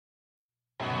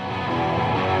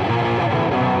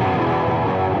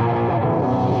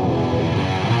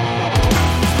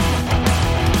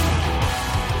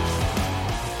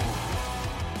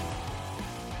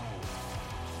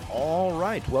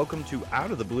welcome to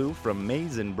Out of the Blue from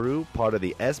Maize and Brew, part of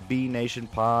the SB Nation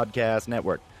Podcast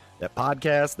Network. That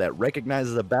podcast that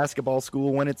recognizes a basketball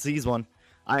school when it sees one.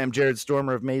 I am Jared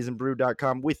Stormer of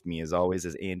MaizeandBrew.com. With me, as always,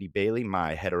 is Andy Bailey,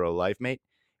 my hetero life mate.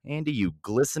 Andy, you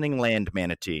glistening land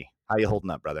manatee. How you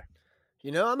holding up, brother?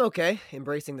 You know, I'm okay,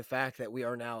 embracing the fact that we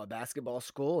are now a basketball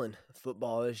school and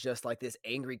football is just like this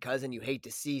angry cousin you hate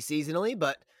to see seasonally,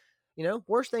 but, you know,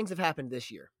 worse things have happened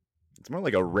this year. It's more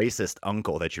like a racist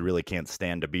uncle that you really can't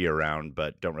stand to be around,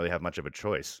 but don't really have much of a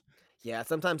choice. Yeah,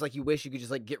 sometimes like you wish you could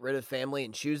just like get rid of family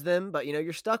and choose them, but you know,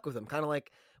 you're stuck with them. Kind of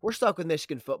like we're stuck with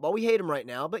Michigan football. We hate them right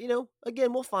now, but you know,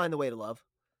 again, we'll find the way to love.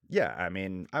 Yeah, I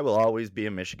mean, I will always be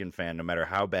a Michigan fan no matter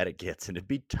how bad it gets, and it'd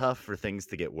be tough for things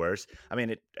to get worse. I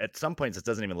mean, at some points, it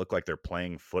doesn't even look like they're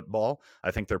playing football.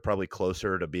 I think they're probably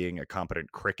closer to being a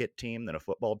competent cricket team than a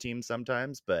football team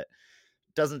sometimes, but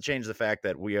it doesn't change the fact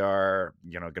that we are,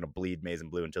 going to bleed maize and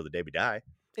blue until the day we die.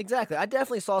 Exactly. I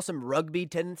definitely saw some rugby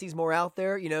tendencies more out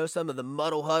there, you know, some of the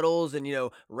muddle huddles and, you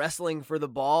know, wrestling for the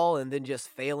ball and then just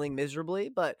failing miserably,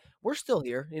 but we're still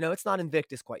here. You know, it's not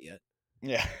Invictus quite yet.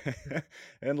 Yeah.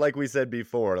 And like we said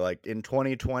before, like in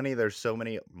 2020, there's so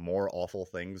many more awful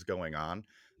things going on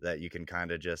that you can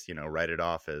kind of just, write it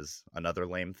off as another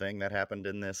lame thing that happened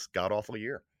in this god awful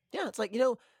year. Yeah, it's like, you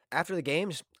know, after the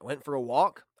game, just went for a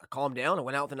walk, I calmed down, I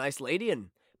went out with a nice lady and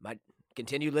might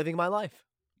continue living my life.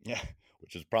 Yeah,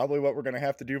 which is probably what we're going to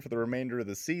have to do for the remainder of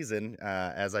the season,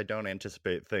 as I don't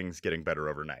anticipate things getting better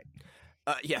overnight.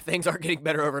 Yeah, things aren't getting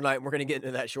better overnight, and we're going to get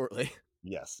into that shortly.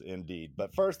 Yes, indeed.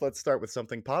 But first, let's start with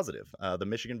something positive. The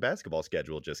Michigan basketball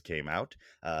schedule just came out,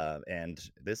 and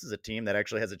this is a team that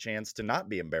actually has a chance to not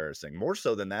be embarrassing. More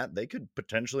so than that, they could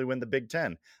potentially win the Big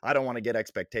Ten. I don't want to get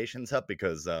expectations up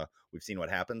because we've seen what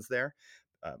happens there,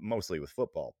 mostly with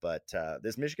football. But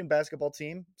this Michigan basketball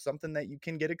team, something that you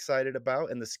can get excited about,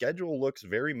 and the schedule looks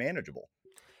very manageable.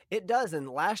 It does, and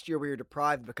last year we were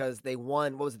deprived because they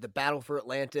won, what was it, the Battle for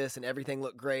Atlantis, and everything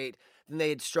looked great. Then they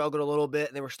had struggled a little bit,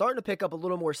 and they were starting to pick up a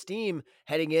little more steam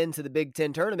heading into the Big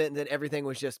Ten tournament, and then everything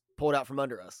was just pulled out from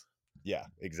under us. Yeah,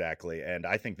 exactly. And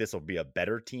I think this will be a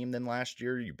better team than last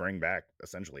year. You bring back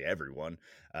essentially everyone.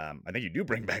 I think you do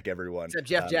bring back everyone. Except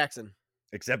Jeff Jackson.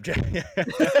 Except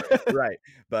right.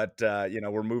 But,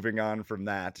 we're moving on from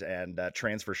that. And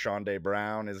transfer Shondae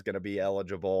Brown is going to be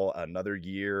eligible. Another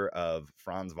year of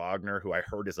Franz Wagner, who I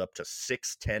heard is up to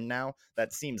 6'10" now.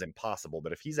 That seems impossible.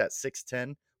 But if he's at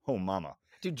 6'10", oh, mama.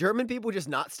 Do German people just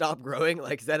not stop growing?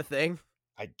 Like, is that a thing?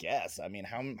 I guess. I mean,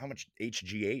 how much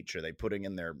HGH are they putting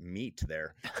in their meat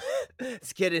there?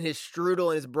 This kid and his strudel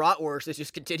and his bratwurst is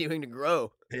just continuing to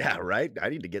grow. Yeah, right? I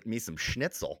need to get me some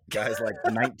schnitzel. Guy's like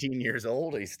 19 years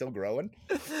old. He's still growing.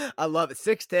 I love it.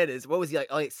 6'10" is, what was he like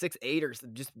 6'8" or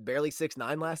just barely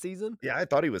 6'9" last season? Yeah, I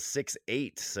thought he was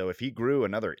 6'8". So if he grew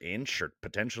another inch or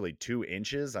potentially 2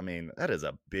 inches, I mean, that is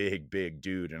a big, big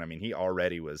dude. And I mean, he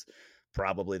already was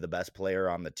probably the best player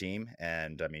on the team.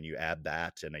 And I mean, you add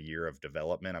that in a year of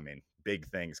development. I mean, big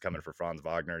things coming for Franz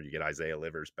Wagner. You get Isaiah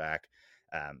Livers back.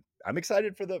 I'm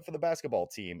excited for the basketball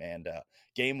team, and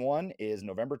game 1 is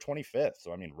November 25th.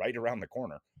 So I mean, right around the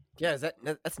corner. Yeah,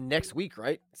 that's next week,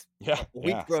 right? It's yeah, a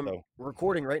week from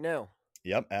recording right now.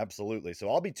 Yep, absolutely.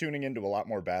 So I'll be tuning into a lot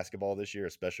more basketball this year,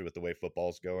 especially with the way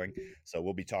football's going. So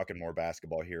we'll be talking more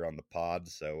basketball here on the pod.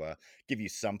 So give you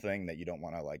something that you don't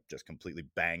want to like just completely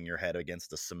bang your head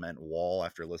against a cement wall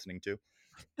after listening to.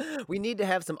 We need to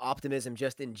have some optimism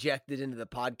just injected into the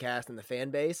podcast and the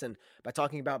fan base. And by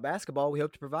talking about basketball, we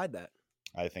hope to provide that.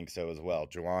 I think so as well.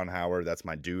 Juwan Howard, that's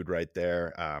my dude right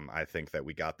there. I think that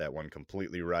we got that one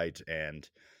completely right. And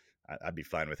I'd be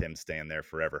fine with him staying there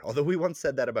forever. Although we once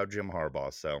said that about Jim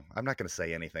Harbaugh. So I'm not going to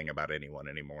say anything about anyone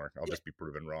anymore. I'll just be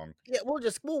proven wrong. Yeah,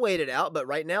 we'll wait it out. But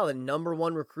right now, the number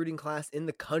 1 recruiting class in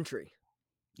the country.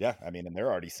 Yeah, I mean, and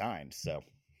they're already signed. So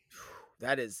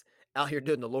that is out here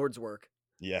doing the Lord's work.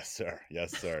 Yes, sir.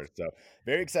 Yes, sir. So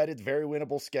very excited. Very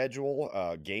winnable schedule.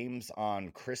 Games on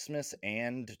Christmas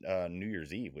and New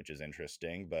Year's Eve, which is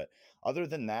interesting. But other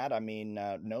than that, I mean,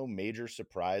 no major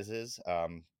surprises.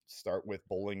 Start with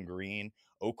Bowling Green.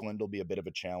 Oakland will be a bit of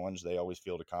a challenge. They always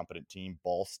field a competent team.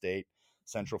 Ball State,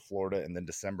 Central Florida, and then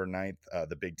December 9th,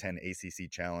 the Big Ten ACC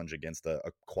Challenge against a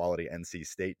quality NC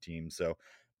State team. So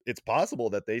it's possible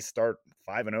that they start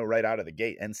 5-0 right out of the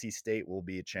gate. NC State will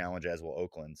be a challenge, as will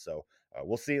Oakland. So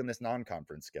we'll see in this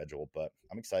non-conference schedule, but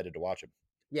I'm excited to watch them.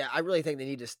 Yeah, I really think they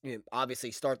need to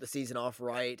obviously start the season off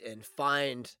right and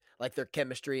find like their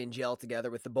chemistry and gel together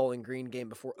with the Bowling Green game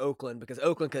before Oakland, because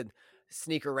Oakland could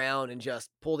sneak around and just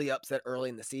pull the upset early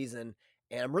in the season.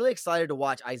 And I'm really excited to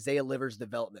watch Isaiah Livers'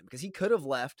 development because he could have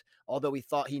left, although we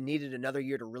thought he needed another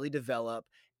year to really develop.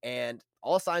 And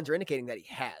all signs are indicating that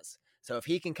he has. So if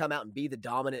he can come out and be the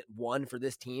dominant one for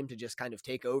this team to just kind of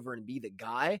take over and be the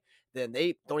guy, then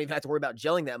they don't even have to worry about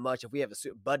gelling that much if we have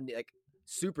a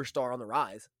superstar on the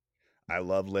rise. I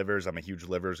love Livers. I'm a huge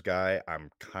Livers guy.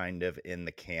 I'm kind of in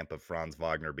the camp of Franz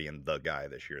Wagner being the guy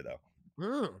this year, though.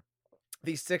 If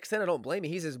he's 6'10", I don't blame me.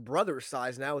 He's his brother's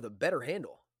size now with a better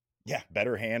handle. Yeah,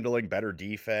 better handling, better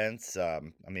defense. I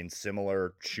mean,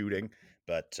 similar shooting,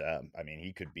 but I mean,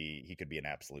 he could be an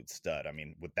absolute stud. I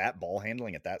mean, with that ball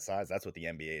handling at that size, that's what the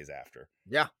NBA is after.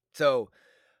 Yeah. So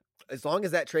as long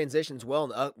as that transitions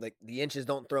well and like the inches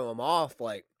don't throw him off,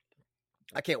 like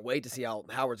I can't wait to see how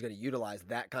Howard's going to utilize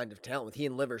that kind of talent with he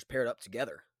and Livers paired up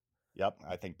together. Yep,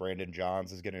 I think Brandon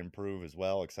Johns is going to improve as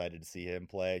well. Excited to see him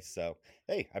play. So,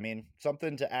 hey, I mean,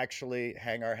 something to actually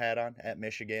hang our hat on at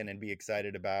Michigan and be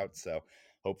excited about. So,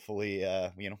 hopefully,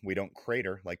 we don't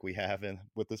crater like we have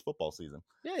with this football season.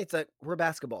 Yeah, we're a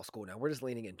basketball school now. We're just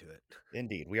leaning into it.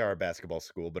 Indeed, we are a basketball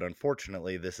school, but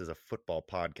unfortunately, this is a football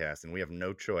podcast, and we have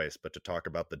no choice but to talk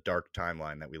about the dark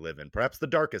timeline that we live in. Perhaps the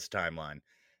darkest timeline.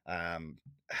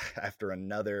 After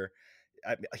another.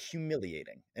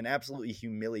 An absolutely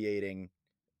humiliating,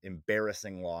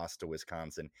 embarrassing loss to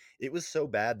Wisconsin. It was so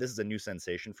bad. This is a new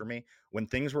sensation for me. When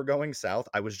things were going south,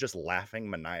 I was just laughing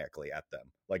maniacally at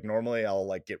them. Like normally I'll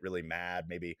like get really mad.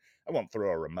 Maybe I won't throw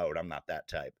a remote. I'm not that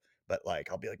type. But like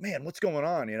I'll be like, man, what's going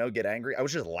on? Get angry. I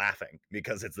was just laughing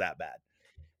because it's that bad.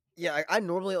 Yeah, I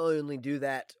normally only do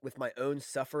that with my own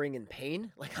suffering and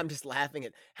pain. Like I'm just laughing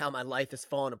at how my life has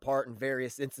fallen apart in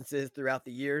various instances throughout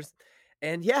the years.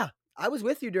 And yeah, I was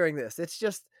with you during this. It's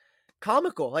just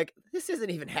comical. Like this isn't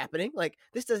even happening. Like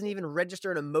this doesn't even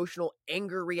register an emotional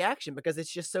anger reaction because it's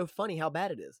just so funny how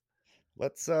bad it is.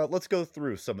 Let's go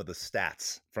through some of the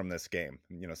stats from this game,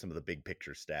 some of the big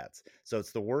picture stats. So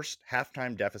it's the worst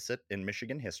halftime deficit in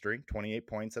Michigan history, 28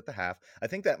 points at the half. I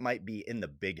think that might be in the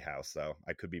Big House, though.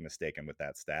 I could be mistaken with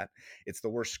that stat. It's the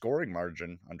worst scoring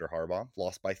margin under Harbaugh,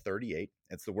 lost by 38.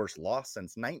 It's the worst loss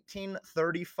since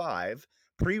 1935,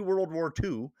 pre-World War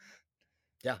II.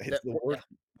 Yeah,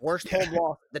 worst home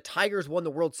loss. The Tigers won the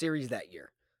World Series that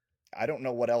year. I don't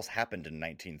know what else happened in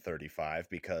 1935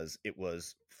 because it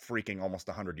was freaking almost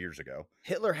 100 years ago.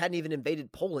 Hitler hadn't even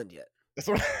invaded Poland yet. That's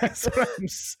what I'm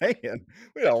saying.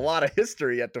 We had a lot of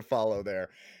history yet to follow there.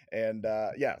 And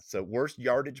so worst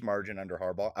yardage margin under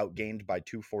Harbaugh, outgained by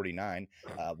 249.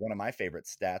 One of my favorite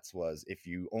stats was if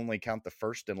you only count the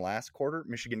first and last quarter,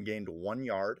 Michigan gained 1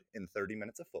 yard in 30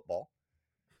 minutes of football.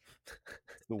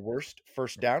 The worst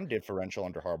first down differential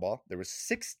under Harbaugh. There was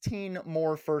 16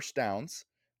 more first downs,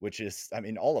 which is, I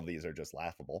mean, all of these are just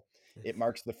laughable. It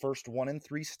marks the first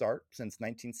 1-3 start since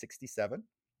 1967.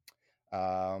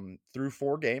 Through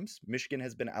 4 games, Michigan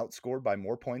has been outscored by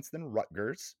more points than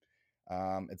Rutgers.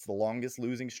 It's the longest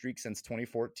losing streak since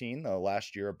 2014, the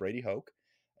last year of Brady Hoke.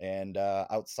 And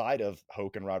outside of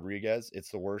Hoke and Rodriguez,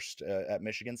 it's the worst at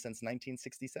Michigan since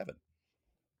 1967.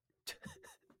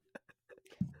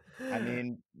 I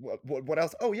mean, what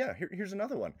else? Oh, yeah, here's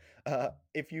another one.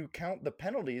 If you count the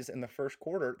penalties in the first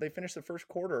quarter, they finished the first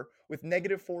quarter with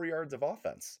 -4 yards of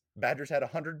offense. Badgers had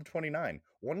 129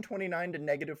 to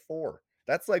 -4.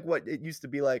 That's like what it used to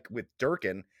be like with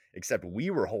Durkin, except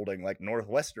we were holding like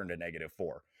Northwestern to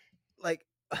 -4. Like,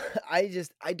 I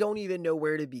don't even know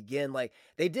where to begin. Like,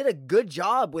 they did a good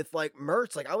job with like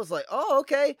Mertz. Like, I was like, oh,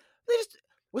 okay.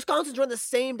 Wisconsin's run the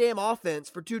same damn offense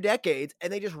for 2 decades,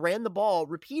 and they just ran the ball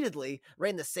repeatedly,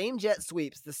 ran the same jet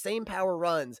sweeps, the same power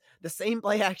runs, the same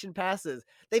play action passes.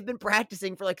 They've been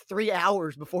practicing for like 3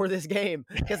 hours before this game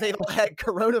because they've had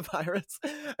coronavirus,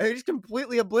 and they just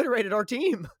completely obliterated our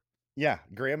team. Yeah,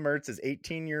 Graham Mertz is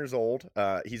 18 years old.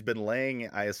 He's been laying,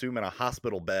 I assume, in a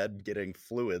hospital bed getting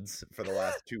fluids for the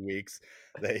last 2 weeks.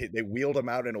 They wheeled him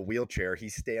out in a wheelchair. He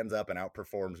stands up and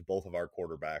outperforms both of our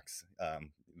quarterbacks.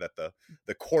 That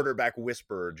the quarterback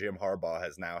whisperer Jim Harbaugh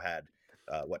has now had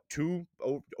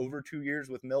over 2 years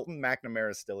with Milton.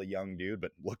 McNamara is still a young dude,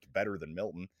 but looked better than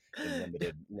Milton in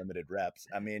limited reps.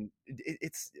 I mean,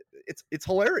 it's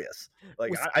hilarious.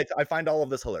 Like I find all of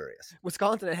this hilarious.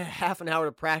 Wisconsin had half an hour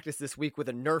to practice this week with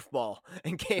a Nerf ball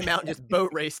and came out and just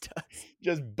boat raced us.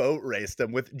 Just boat raced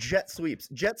them with jet sweeps.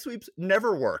 Jet sweeps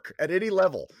never work at any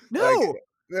level. No.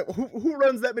 Like, who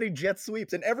runs that many jet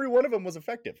sweeps? And every one of them was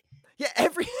effective. Yeah,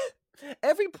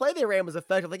 every play they ran was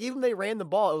effective. Like, even when they ran the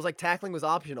ball, it was like tackling was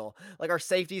optional. Like, our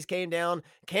safeties came down.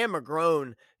 Cam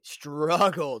McGrone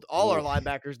struggled. All our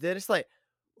linebackers did. It's like,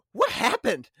 what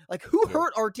happened? Like, who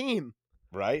hurt our team?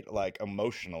 right? Like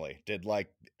emotionally, did like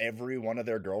every one of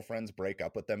their girlfriends break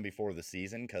up with them before the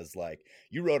season? Because like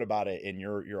you wrote about it in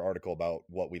your article about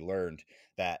what we learned,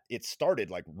 that it started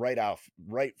like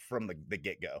right from the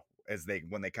get-go, as they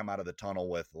when they come out of the tunnel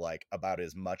with like about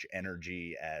as much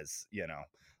energy as,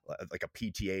 like a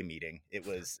PTA meeting. It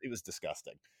was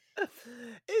disgusting.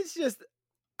 It's just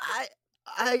I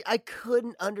I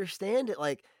couldn't understand it.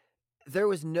 Like there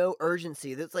was no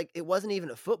urgency. That's like it wasn't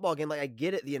even a football game. Like I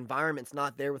get it, the environment's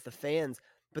not there with the fans,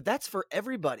 but that's for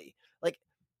everybody. Like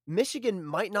Michigan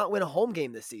might not win a home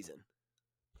game this season.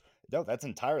 No, that's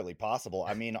entirely possible.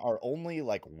 I mean, our only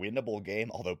like winnable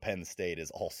game, although Penn State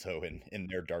is also in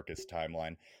their darkest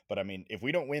timeline. But I mean, if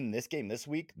we don't win this game this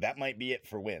week, that might be it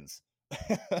for wins.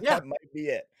 Yeah, That might be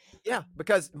it. yeah,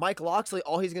 because Mike Locksley,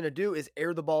 all he's going to do is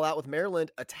air the ball out with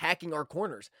Maryland, attacking our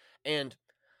corners, and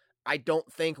I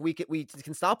don't think we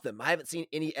can stop them. I haven't seen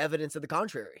any evidence of the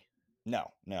contrary.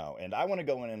 No, no. And I want to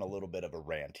go in a little bit of a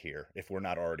rant here, if we're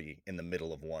not already in the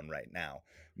middle of one right now.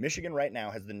 Michigan right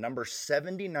now has the number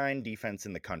 79 defense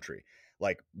in the country.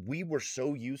 Like, we were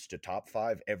so used to top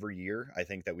five every year. I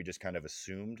think that we just kind of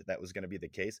assumed that was going to be the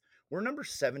case. We're number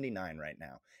 79 right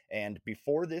now. And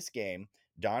before this game,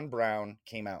 Don Brown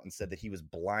came out and said that he was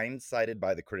blindsided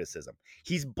by the criticism.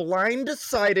 He's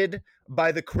blindsided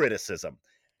by the criticism.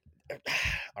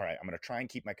 All right, I'm going to try and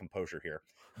keep my composure here.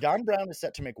 Don Brown is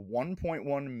set to make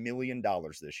 $1.1 million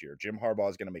this year. Jim Harbaugh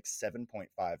is going to make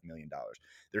 $7.5 million.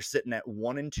 They're sitting at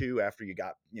 1-2 after you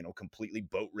got, completely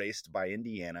boat raced by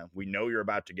Indiana. We know you're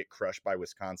about to get crushed by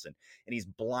Wisconsin. And he's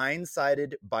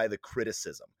blindsided by the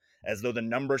criticism, as though the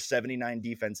number 79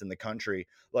 defense in the country,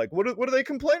 like, what are they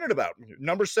complaining about?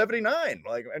 Number 79.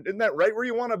 Like, isn't that right where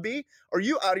you want to be? Are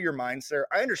you out of your mind, sir?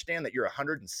 I understand that you're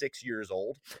 106 years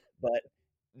old, but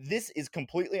this is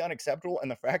completely unacceptable. And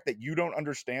the fact that you don't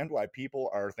understand why people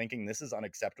are thinking this is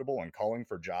unacceptable and calling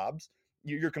for jobs,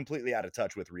 you're completely out of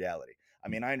touch with reality. I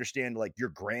mean, I understand like your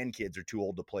grandkids are too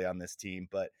old to play on this team,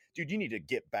 but dude, you need to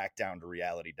get back down to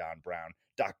reality, Don Brown.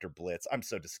 Dr. Blitz, I'm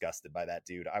so disgusted by that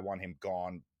dude. I want him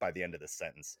gone by the end of the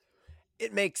sentence.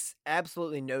 It makes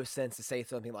absolutely no sense to say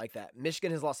something like that.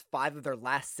 Michigan has lost 5 of their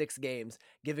last 6 games,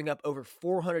 giving up over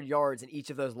 400 yards in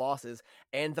each of those losses,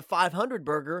 and the 500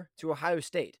 burger to Ohio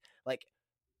State. Like,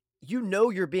 you know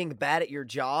you're being bad at your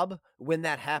job when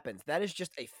that happens. That is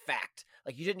just a fact.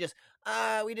 Like you didn't just,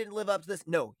 we didn't live up to this.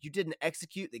 No, you didn't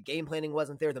execute. The game planning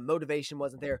wasn't there. The motivation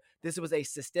wasn't there. This was a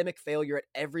systemic failure at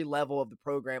every level of the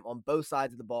program on both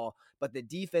sides of the ball. But the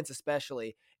defense,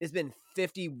 especially, it's been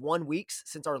 51 weeks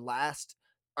since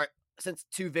since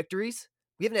 2 victories.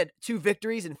 We haven't had 2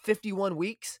 victories in 51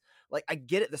 weeks. Like, I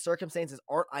get it, the circumstances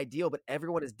aren't ideal, but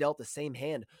everyone is dealt the same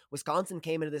hand. Wisconsin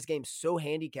came into this game so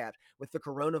handicapped with the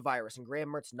coronavirus and Graham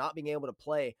Mertz not being able to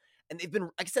play. And they've been,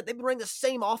 like I said, they've been running the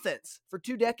same offense for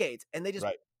 2 decades, and they just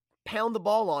Right. pound the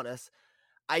ball on us.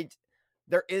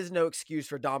 There is no excuse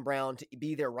for Don Brown to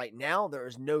be there right now. There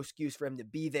is no excuse for him to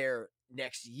be there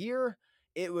next year.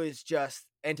 It was just,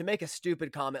 and to make a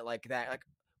stupid comment like that, like,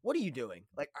 what are you doing?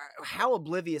 Like, how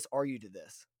oblivious are you to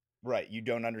this? Right. You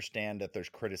don't understand that there's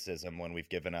criticism when we've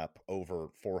given up over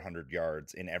 400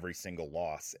 yards in every single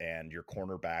loss and your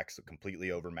cornerbacks are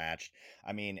completely overmatched.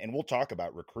 I mean, and we'll talk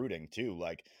about recruiting too.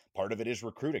 Like, part of it is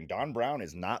recruiting. Don Brown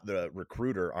is not the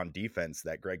recruiter on defense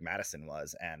that Greg Madison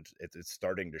was, and it's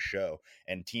starting to show.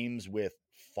 And teams with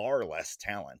far less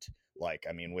talent, like,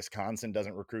 I mean, Wisconsin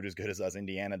doesn't recruit as good as us.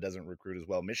 Indiana doesn't recruit as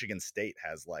well. Michigan State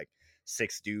has like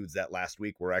 6 dudes that last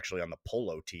week were actually on the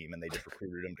polo team, and they just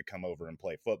recruited them to come over and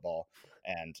play football.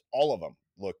 And all of them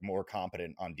look more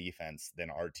competent on defense than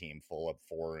our team, full of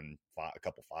 4 and 5, a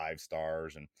couple 5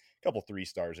 stars and a couple 3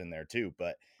 stars in there too.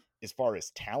 But as far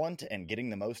as talent and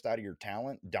getting the most out of your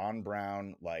talent, Don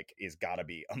Brown like is got to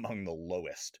be among the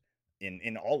lowest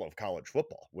in all of college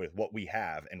football with what we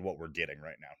have and what we're getting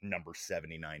right now. Number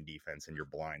 79 defense, and you're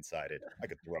blindsided. I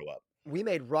could throw up. We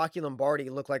made Rocky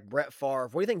Lombardi look like Brett Favre.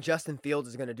 What do you think Justin Fields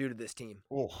is going to do to this team?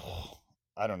 Oh,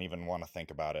 I don't even want to think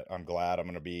about it. I'm glad I'm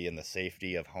going to be in the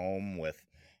safety of home with,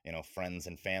 friends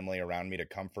and family around me to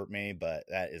comfort me. But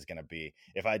that is going to be,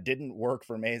 if I didn't work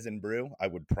for Maize and Brew, I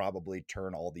would probably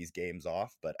turn all these games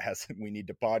off. But as we need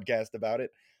to podcast about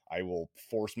it, I will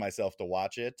force myself to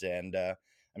watch it. And,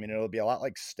 I mean, it'll be a lot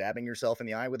like stabbing yourself in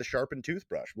the eye with a sharpened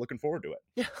toothbrush. Looking forward to it.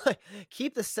 Yeah,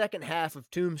 keep the second half of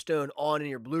Tombstone on in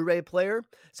your Blu-ray player.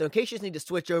 So in case you just need to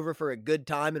switch over for a good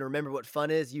time and remember what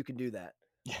fun is, you can do that.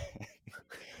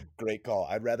 Great call.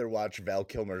 I'd rather watch Val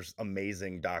Kilmer's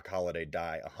amazing Doc Holliday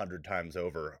die 100 times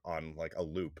over on like a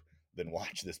loop than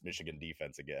watch this Michigan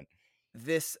defense again.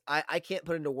 I can't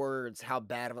put into words how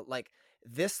bad of it. Like,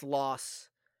 this loss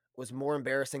was more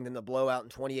embarrassing than the blowout in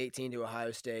 2018 to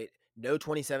Ohio State. No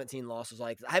 2017 loss was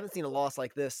like this. I haven't seen a loss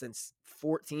like this since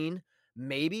 14,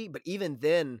 maybe, but even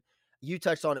then, you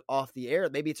touched on it off the air.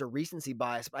 Maybe it's a recency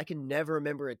bias, but I can never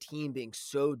remember a team being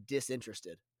so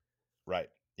disinterested. Right.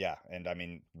 Yeah. And I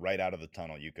mean, right out of the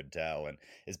tunnel, you could tell. And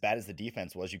as bad as the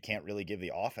defense was, you can't really give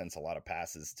the offense a lot of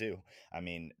passes, too. I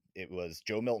mean, it was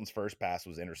Joe Milton's first pass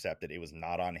was intercepted. It was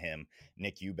not on him.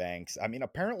 Nick Eubanks. I mean,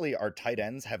 apparently our tight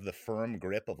ends have the firm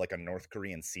grip of like a North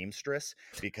Korean seamstress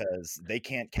because they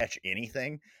can't catch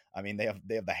anything. I mean, they have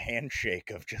the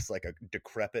handshake of just like a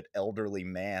decrepit elderly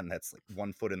man that's like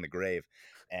 1 foot in the grave.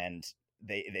 And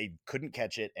they couldn't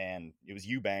catch it, and it was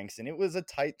Eubanks, and it was a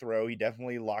tight throw. He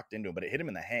definitely locked into him, but it hit him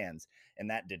in the hands, and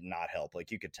that did not help.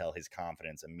 Like, you could tell his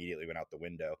confidence immediately went out the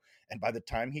window. And by the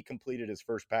time he completed his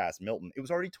first pass, Milton, it was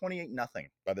already 28-0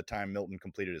 by the time Milton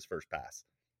completed his first pass.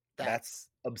 That's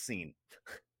obscene.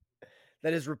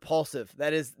 That is repulsive.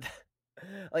 That is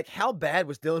like, how bad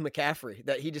was Dylan McCaffrey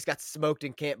that he just got smoked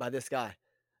in camp by this guy?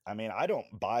 I mean, I don't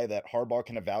buy that Harbaugh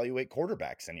can evaluate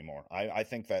quarterbacks anymore. I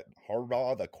think that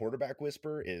Harbaugh, the quarterback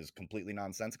whisper, is completely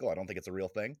nonsensical. I don't think it's a real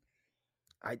thing.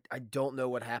 I don't know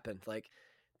what happened. Like,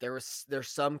 there's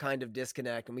some kind of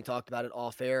disconnect, and we talked about it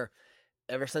off air.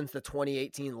 Ever since the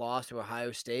 2018 loss to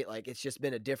Ohio State, like, it's just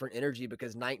been a different energy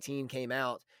because 19 came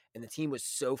out and the team was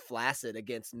so flaccid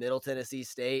against Middle Tennessee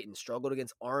State and struggled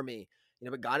against Army,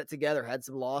 but got it together, had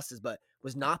some losses, but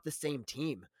was not the same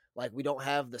team. Like, we don't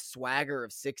have the swagger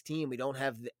of 16. We don't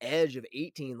have the edge of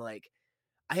 18. Like,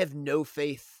 I have no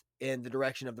faith in the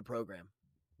direction of the program.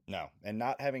 No, and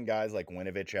not having guys like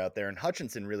Winovich out there, and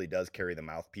Hutchinson really does carry the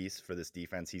mouthpiece for this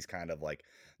defense. He's kind of like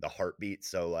the heartbeat.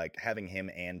 So like having him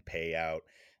and Pay out,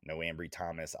 no Ambry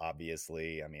Thomas,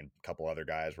 obviously. I mean, a couple other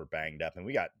guys were banged up, and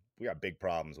we got big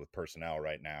problems with personnel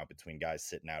right now between guys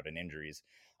sitting out and injuries.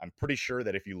 I'm pretty sure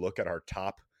that if you look at our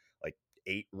top like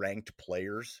 8 ranked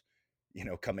players,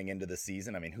 coming into the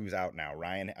season, I mean, who's out now?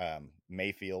 Ryan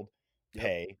Mayfield,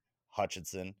 Pay, yep.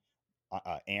 Hutchinson.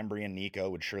 Ambry and Nico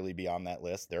would surely be on that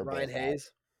list. They're Ryan both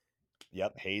Hayes. Out.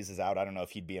 Yep, Hayes is out. I don't know if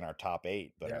he'd be in our top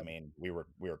 8, but yeah. I mean, we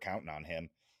were counting on him.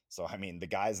 So I mean, the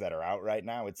guys that are out right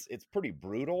now, it's pretty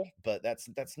brutal, but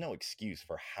that's no excuse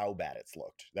for how bad it's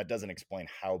looked. That doesn't explain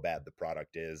how bad the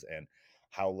product is and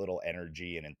how little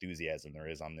energy and enthusiasm there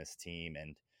is on this team.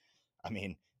 And I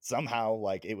mean, somehow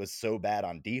like it was so bad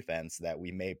on defense that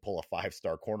we may pull a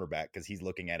 5-star cornerback because he's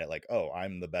looking at it like, oh,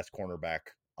 I'm the best cornerback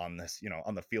on this,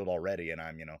 on the field already, and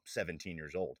I'm 17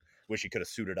 years old. Wish he could have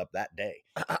suited up that day.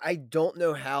 I don't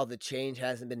know how the change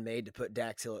hasn't been made to put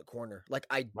Dax Hill at corner. Like,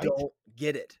 I don't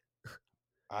get it.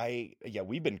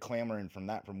 We've been clamoring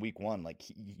from week 1. Like,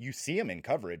 you see him in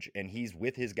coverage, and he's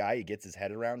with his guy. He gets his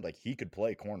head around. Like, he could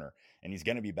play corner, and he's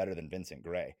going to be better than Vincent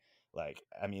Gray. Like,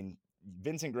 I mean,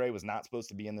 Vincent Gray was not supposed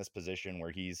to be in this position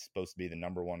where he's supposed to be the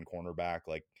number 1 cornerback.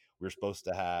 Like, we're supposed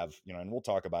to have, and we'll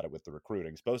talk about it with the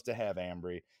recruiting, supposed to have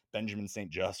Ambry. Benjamin St.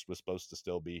 Just was supposed to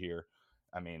still be here.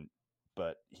 I mean,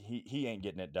 but he ain't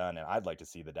getting it done, and I'd like to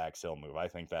see the Dax Hill move. I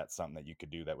think that's something that you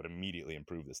could do that would immediately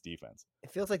improve this defense.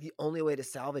 It feels like the only way to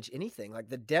salvage anything. Like,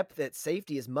 the depth at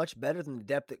safety is much better than the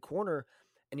depth at corner,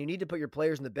 and you need to put your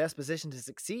players in the best position to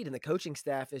succeed, and the coaching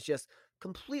staff is just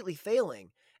completely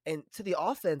failing. And to the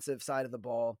offensive side of the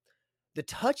ball, the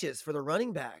touches for the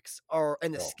running backs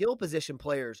and the skill position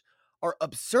players are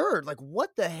absurd. Like, what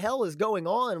the hell is going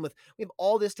on we have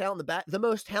all this talent in the back, the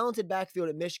most talented backfield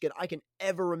at Michigan I can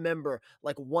ever remember,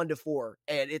 like 1 to 4.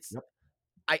 And it's, yep.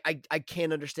 I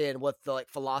can't understand what the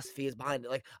philosophy is behind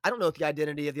it. Like, I don't know what the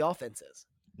identity of the offense is.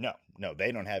 No,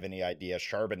 they don't have any idea.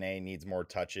 Charbonnet needs more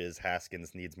touches.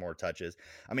 Haskins needs more touches.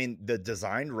 I mean, the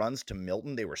designed runs to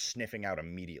Milton, they were sniffing out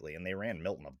immediately, and they ran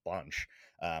Milton a bunch.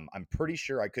 I'm pretty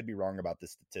sure, I could be wrong about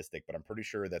this statistic, but I'm pretty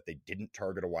sure that they didn't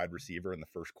target a wide receiver in the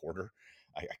first quarter.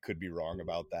 I could be wrong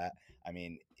about that. I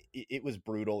mean, it was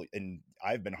brutal, and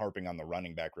I've been harping on the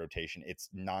running back rotation. It's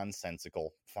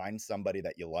nonsensical. Find somebody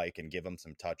that you like and give them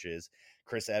some touches.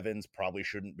 Chris Evans probably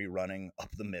shouldn't be running up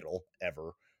the middle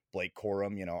ever. Blake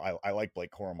Corum, I like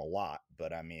Blake Corum a lot,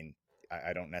 but I mean,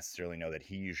 I don't necessarily know that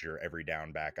he's your every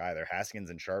down back either. Haskins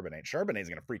and Charbonnet. Charbonnet's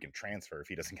going to freaking transfer if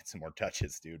he doesn't get some more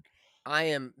touches, dude.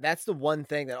 That's the one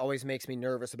thing that always makes me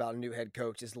nervous about a new head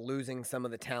coach is losing some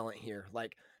of the talent here.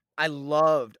 Like, I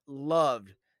loved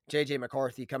JJ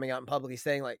McCarthy coming out and publicly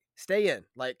saying, like, stay in,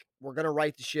 like, we're going to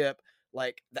right the ship.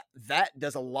 Like, that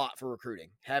does a lot for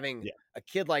recruiting. Having a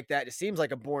kid like that, it seems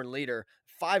like a born leader,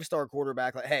 5-star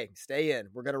quarterback, like, hey, stay in,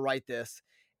 we're going to write this.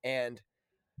 And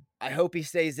I hope he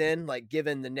stays in, like,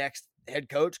 given the next head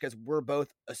coach, because we're both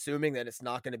assuming that it's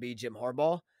not going to be Jim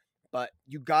Harbaugh. but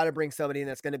you got to bring somebody in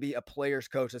that's going to be a player's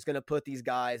coach, that's going to put these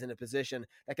guys in a position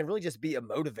that can really just be a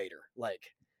motivator.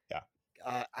 Like,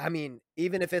 Yeah. I mean,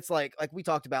 even if it's like we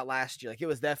talked about last year, like it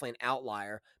was definitely an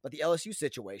outlier, but the LSU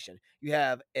situation, you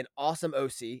have an awesome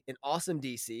OC, an awesome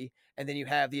DC, and then you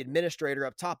have the administrator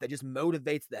up top that just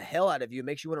motivates the hell out of you,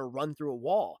 makes you want to run through a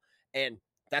wall. And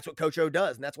that's what Coach O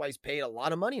does. And that's why he's paid a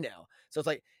lot of money now. So it's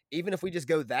like, even if we just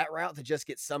go that route to just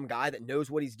get some guy that knows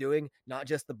what he's doing, not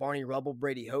just the Barney Rubble,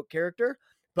 Brady Hoke character,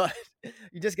 but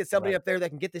you just get somebody Right. up there that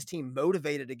can get this team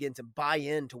motivated again to buy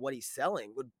into what he's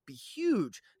selling would be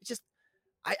huge. It's just,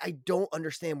 I don't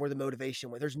understand where the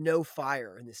motivation went. There's no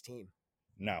fire in this team.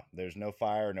 No, there's no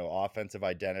fire, no offensive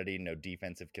identity, no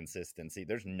defensive consistency.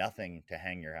 There's nothing to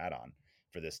hang your hat on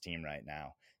for this team right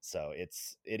now. So it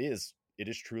is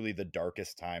truly the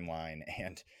darkest timeline,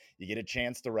 and you get a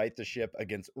chance to right the ship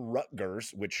against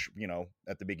Rutgers, which,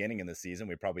 at the beginning of the season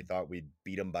we probably thought we'd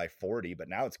beat them by 40, but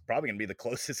now it's probably going to be the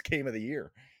closest game of the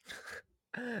year.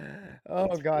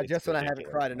 Oh God, It's just when I haven't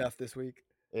ridiculous, cried man. enough this week.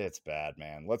 It's bad,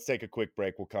 man. Let's take a quick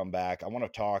break. We'll come back. I want to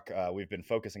talk. We've been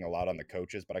focusing a lot on the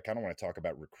coaches, but I kind of want to talk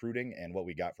about recruiting and what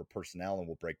we got for personnel, and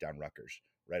we'll break down Rutgers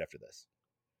right after this.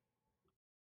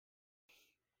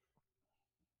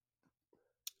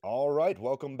 All right.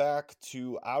 Welcome back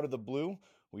to Out of the Blue.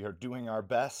 We are doing our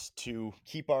best to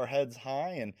keep our heads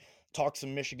high and talk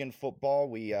some Michigan football.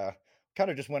 We kind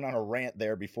of just went on a rant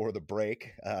there before the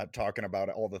break, talking about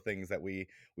all the things that we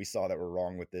saw that were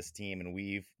wrong with this team. And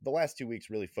we've, the last 2 weeks,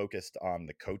 really focused on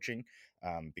the coaching,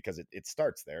 because it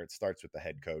starts there. It starts with the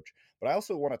head coach. But I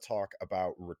also want to talk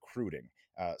about recruiting,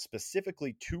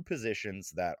 specifically two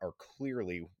positions that are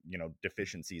clearly,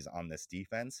 deficiencies on this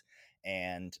defense,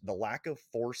 and the lack of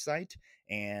foresight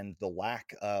and the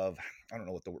lack of, I don't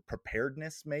know what the word,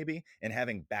 preparedness maybe, and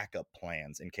having backup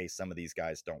plans in case some of these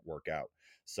guys don't work out.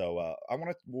 So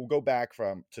we'll go back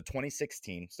to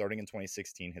 2016, starting in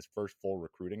 2016, his first full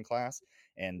recruiting class.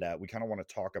 And we kind of want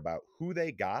to talk about who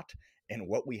they got and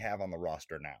what we have on the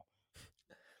roster now.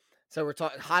 So we're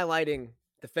highlighting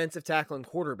defensive tackle and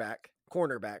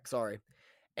cornerback, sorry. Yep.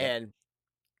 And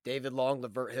David Long,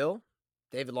 Lavert Hill.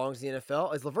 David Long's in the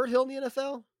NFL. Is Lavert Hill in the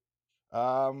NFL?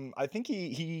 I think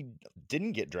he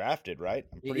didn't get drafted, right?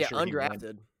 I'm pretty Yeah, sure he went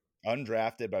undrafted.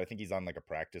 undrafted, but I think he's on like a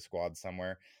practice squad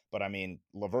somewhere. But I mean,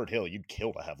 Lavert Hill, you'd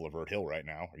kill to have Lavert Hill right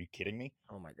now. Are you kidding me?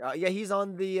 Oh my God. Yeah, he's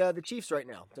on the Chiefs right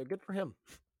now. So good for him.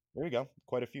 There you go.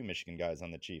 Quite a few Michigan guys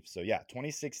on the Chiefs. So yeah,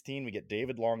 2016, we get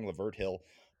David Long, Lavert Hill,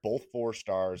 both 4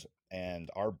 stars, and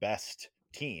our best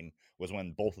team was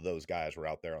when both of those guys were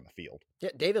out there on the field.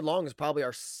 Yeah, David Long is probably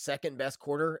our second best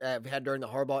corner we had during the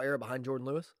Harbaugh era behind Jordan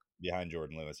Lewis. Behind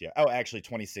Jordan Lewis, yeah. Oh, actually,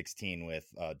 2016 with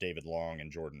David Long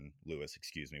and Jordan Lewis,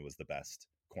 was the best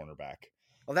cornerback.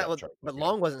 Well, but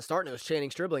Long wasn't starting. It was Channing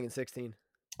Stribling in 16.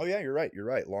 Oh yeah, you're right. You're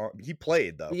right. Long, he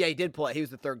played though. Yeah, he did play. He was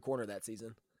the third corner that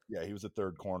season. Yeah, he was a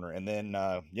third corner. And then,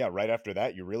 right after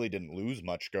that, you really didn't lose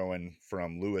much going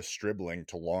from Lewis, Stribling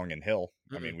to Long and Hill.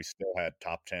 Mm-mm. I mean, we still had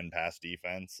top 10 pass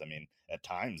defense. I mean, at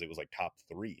times it was like top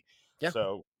 3. Yeah.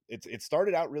 So it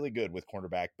started out really good with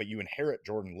cornerback, but you inherit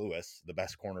Jordan Lewis, the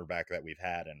best cornerback that we've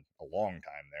had in a long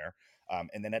time there.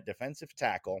 And then at defensive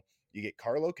tackle, you get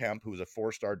Carlo Kemp, who was a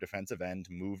 4-star defensive end,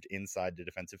 moved inside to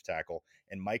defensive tackle,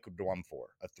 and Mike Dwumfor,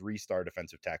 a 3-star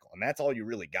defensive tackle. And that's all you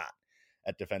really got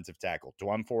at defensive tackle.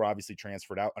 Dwumfor obviously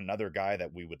transferred out, another guy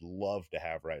that we would love to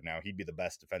have right now. He'd be the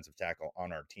best defensive tackle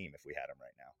on our team if we had him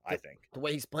right now, I think. The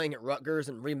way he's playing at Rutgers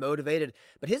and remotivated.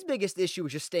 But his biggest issue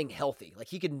was just staying healthy. Like,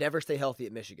 he could never stay healthy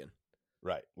at Michigan.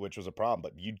 Right, which was a problem,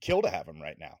 but you'd kill to have him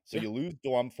right now. So you lose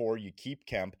Dwumfor, you keep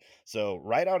Kemp. So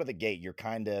right out of the gate, you're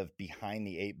kind of behind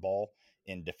the 8 ball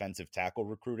in defensive tackle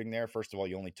recruiting there. First of all,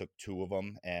 you only took 2 of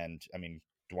them. And I mean,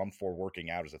 Dwumfor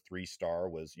working out as a 3-star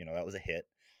was, that was a hit.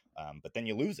 But then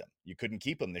you lose him. You couldn't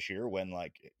keep him this year when,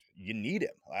 like, you need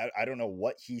him. I don't know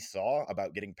what he saw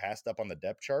about getting passed up on the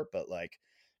depth chart, but, like,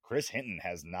 Chris Hinton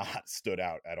has not stood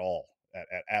out at all,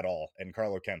 at all. And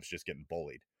Carlo Kemp's just getting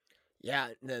bullied. Yeah,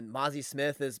 and then Mozzie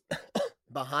Smith is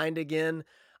behind again.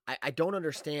 I don't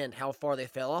understand how far they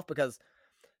fell off, because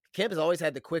Kemp has always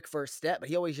had the quick first step, but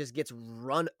he always just gets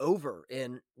run over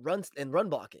in run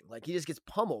blocking. Like, he just gets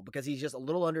pummeled because he's just a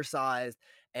little undersized,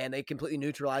 and they completely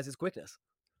neutralize his quickness.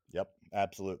 Yep,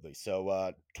 absolutely.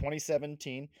 So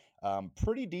 2017,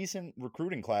 pretty decent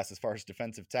recruiting class as far as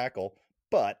defensive tackle,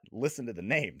 but listen to the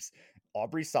names.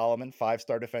 Aubrey Solomon,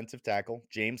 5-star defensive tackle.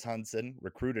 James Hudson,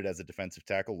 recruited as a defensive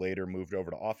tackle, later moved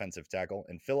over to offensive tackle.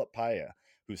 And Philip Paya,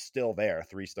 who's still there,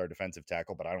 3-star defensive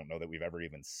tackle, but I don't know that we've ever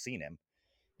even seen him.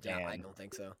 Yeah, I don't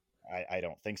think so. I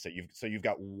don't think so. You've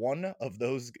got one of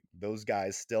those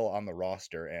guys still on the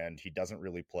roster, and he doesn't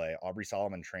really play. Aubrey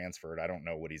Solomon transferred. I don't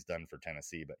know what he's done for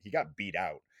Tennessee, but he got beat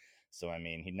out. So I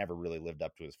mean, he never really lived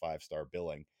up to his 5-star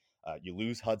billing. You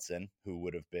lose Hudson, who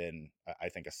would have been, I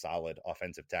think, a solid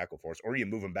offensive tackle for us, or you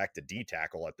move him back to D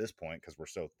tackle at this point because we're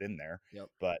so thin there. Yep.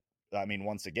 But I mean,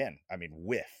 once again,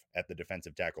 whiff at the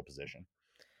defensive tackle position.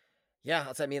 Yeah,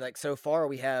 that's what I mean. Like so far,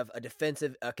 we have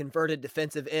a converted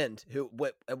defensive end who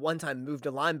at one time moved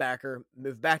to linebacker,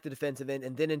 moved back to defensive end,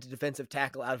 and then into defensive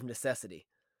tackle out of necessity.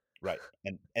 Right.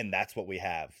 And that's what we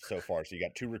have so far. So you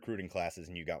got 2 recruiting classes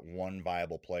and you got 1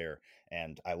 viable player.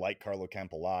 And I like Carlo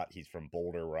Kemp a lot. He's from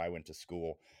Boulder, where I went to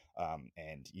school.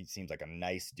 And he seems like a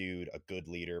nice dude, a good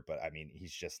leader, but I mean,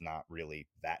 he's just not really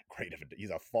that great of a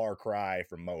he's a far cry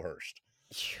from Mo Hurst.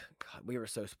 God, we were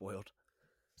so spoiled.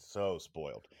 So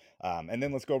spoiled. And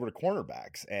then let's go over to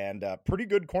cornerbacks, and pretty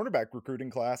good cornerback recruiting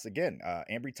class again.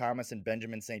 Ambry Thomas and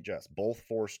Benjamin St. Just, both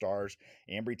 4 stars.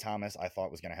 Ambry Thomas, I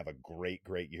thought, was going to have a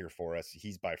great year for us.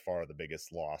 He's by far the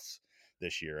biggest loss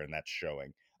this year, and that's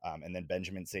showing. And then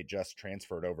Benjamin St. Just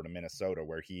transferred over to Minnesota,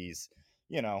 where he's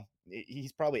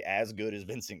probably as good as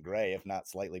Vincent Gray, if not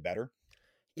slightly better.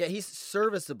 Yeah, he's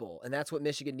serviceable, and that's what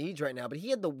Michigan needs right now. But he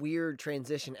had the weird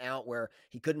transition out where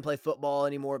he couldn't play football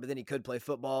anymore, but then he could play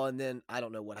football, and then I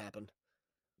don't know what happened.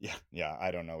 Yeah, I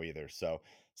don't know either. So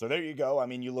there you go. I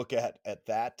mean, you look at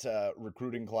that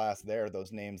recruiting class there,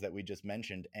 those names that we just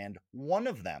mentioned, and one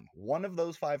of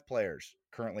those 5 players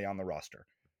currently on the roster.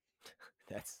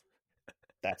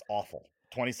 That's awful.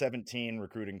 2017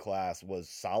 recruiting class was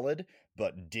solid,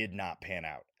 but did not pan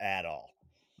out at all.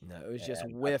 No, it was just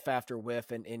whiff after whiff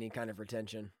and any kind of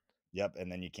retention. Yep,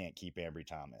 and then you can't keep Ambry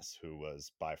Thomas, who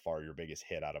was by far your biggest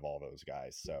hit out of all those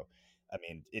guys. So, I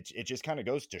mean, it just kind of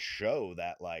goes to show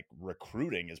that like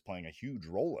recruiting is playing a huge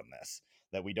role in this.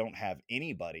 That we don't have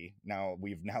anybody now.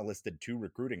 We've now listed 2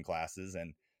 recruiting classes,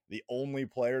 and the only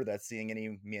player that's seeing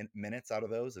any minutes out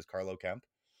of those is Carlo Kemp.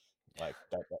 Like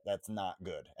that's not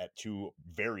good at 2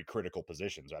 very critical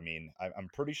positions. I mean, I'm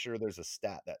pretty sure there's a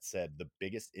stat that said the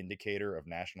biggest indicator of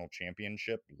national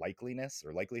championship likeliness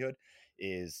or likelihood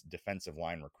is defensive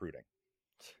line recruiting.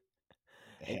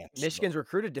 And Michigan's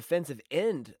recruited defensive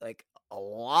end like a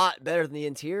lot better than the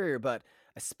interior, but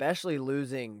especially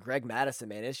losing Greg Madison,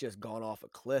 man, it's just gone off a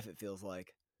cliff, it feels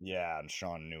like. Yeah, and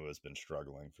Sean New has been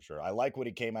struggling for sure. I like what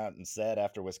he came out and said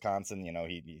after Wisconsin. You know,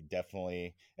 he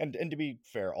definitely, and to be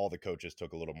fair, all the coaches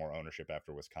took a little more ownership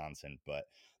after Wisconsin, but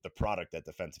the product at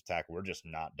defensive tackle, we're just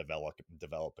not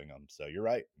developing them. So you're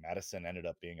right. Madison ended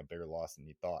up being a bigger loss than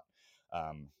you thought.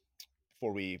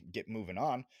 Before we get moving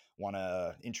on, want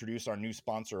to introduce our new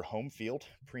sponsor, Home Field,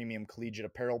 premium collegiate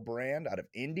apparel brand out of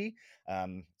Indy.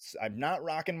 I'm not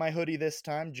rocking my hoodie this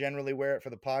time. Generally wear it for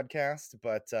the podcast,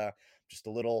 but just a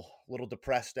little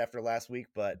depressed after last week,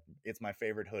 but it's my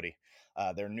favorite hoodie.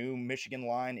 Their new Michigan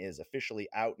line is officially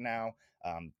out now.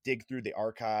 Dig through the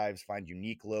archives, find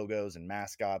unique logos and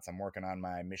mascots. I'm working on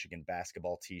my Michigan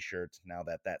basketball t-shirt now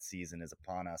that season is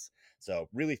upon us. So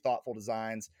really thoughtful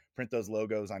designs. Print those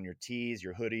logos on your tees,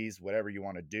 your hoodies, whatever you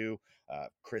want to do.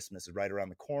 Christmas is right around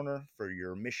the corner for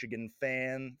your Michigan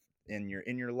fan in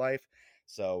your life.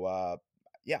 So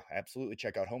yeah, absolutely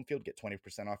check out Home Field. Get 20%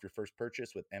 off your first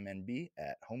purchase with MNB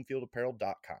at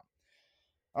homefieldapparel.com.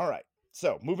 All right.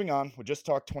 So moving on, we just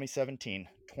talked 2017,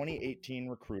 2018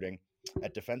 recruiting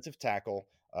at defensive tackle.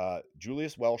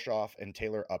 Julius Welshoff and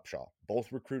Taylor Upshaw,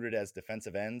 both recruited as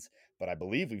defensive ends, but I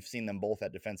believe we've seen them both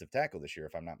at defensive tackle this year,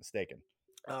 if I'm not mistaken.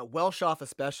 Welshoff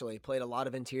especially played a lot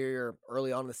of interior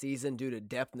early on in the season due to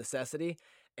depth necessity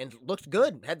and looked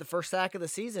good. Had the first sack of the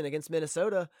season against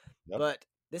Minnesota, but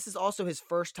this is also his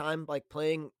first time like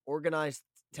playing organized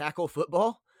tackle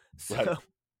football. So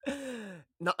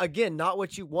not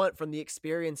what you want from the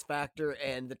experience factor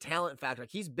and the talent factor.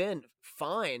 Like he's been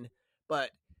fine,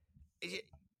 but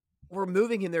we're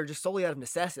moving him there just solely out of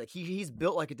necessity. Like he's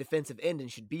built like a defensive end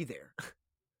and should be there.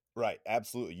 Right,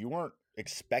 absolutely. You weren't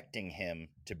expecting him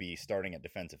to be starting at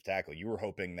defensive tackle. You were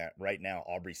hoping that right now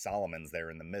Aubrey Solomon's there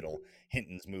in the middle,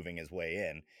 Hinton's moving his way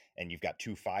in, and you've got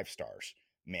 2 5-stars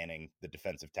manning the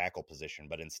defensive tackle position.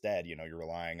 But instead, you're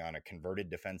relying on a converted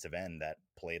defensive end that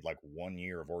played like 1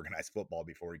 year of organized football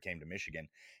before he came to Michigan.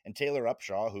 And Taylor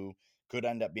Upshaw, who could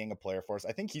end up being a player for us.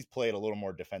 I think he's played a little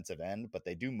more defensive end, but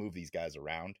they do move these guys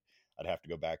around. I'd have to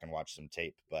go back and watch some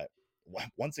tape. But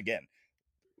once again,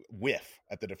 whiff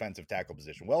at the defensive tackle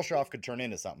position. Welshoff could turn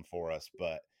into something for us,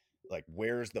 but like,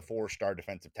 where's the 4-star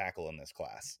defensive tackle in this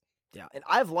class? Yeah, and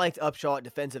I've liked Upshaw at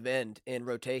defensive end in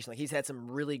rotation. Like he's had some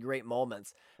really great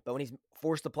moments, but when he's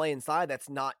forced to play inside, that's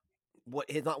not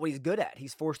not what he's good at.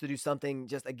 He's forced to do something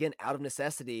just again out of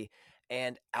necessity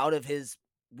and out of his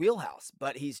wheelhouse.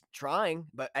 But he's trying.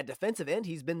 But at defensive end,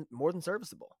 he's been more than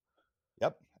serviceable.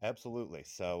 Yep, absolutely.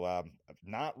 So,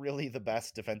 not really the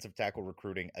best defensive tackle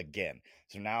recruiting again.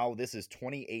 So now this is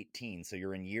 2018. So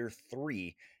you're in year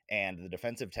 3, and the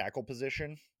defensive tackle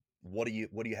position. What do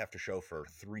you have to show for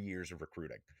 3 years of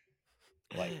recruiting?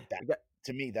 Like that We got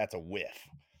to me, that's a whiff.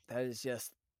 that is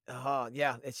just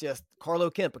yeah, it's just Carlo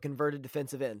Kemp, a converted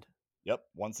defensive end. Yep,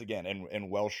 once again,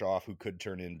 and Welshoff, who could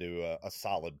turn into a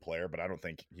solid player, but I don't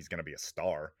think he's going to be a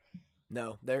star.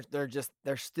 No,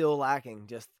 they're still lacking.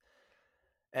 Just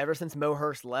ever since Mo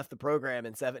Hurst left the program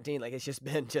in 17, like it's just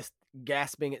been just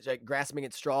grasping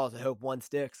at straws to hope one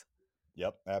sticks.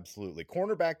 Yep, absolutely.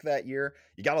 Cornerback that year,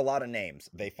 you got a lot of names.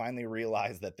 They finally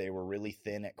realized that they were really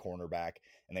thin at cornerback,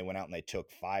 and they went out and they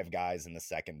took 5 guys in the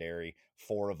secondary.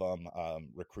 4 of them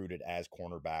recruited as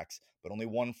cornerbacks, but only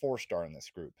one 4-star in this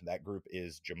group. That group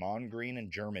is Jamon Green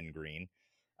and German Green.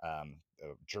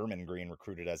 German Green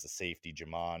recruited as a safety.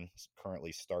 Jamon is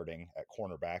currently starting at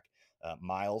cornerback.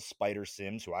 Miles Spider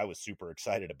Sims, who I was super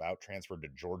excited about, transferred to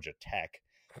Georgia Tech.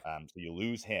 So you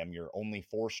lose him, you're only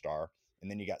 4-star. And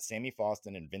then you got Sammy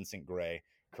Foston and Vincent Gray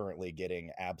currently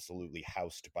getting absolutely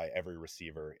housed by every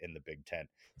receiver in the Big Ten.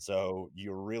 So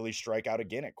you really strike out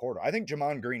again at quarter. I think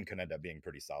Jamon Green could end up being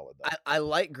pretty solid, though. I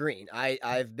like Green.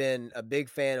 I've been a big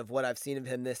fan of what I've seen of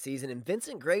him this season. And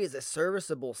Vincent Gray is a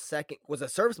serviceable second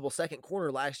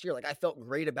corner last year. Like I felt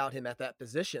great about him at that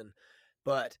position,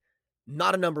 but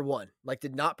not a number one. Like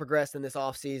did not progress in this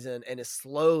offseason and is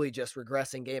slowly just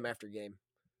regressing game after game.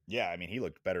 Yeah, I mean, he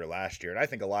looked better last year. And I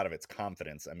think a lot of it's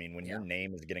confidence. I mean, when your Yeah.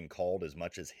 name is getting called as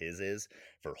much as his is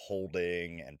for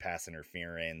holding and pass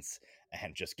interference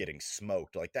and just getting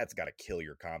smoked, like that's got to kill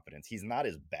your confidence. He's not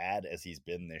as bad as he's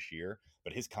been this year,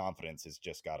 but his confidence has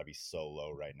just got to be so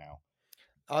low right now.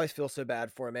 I always feel so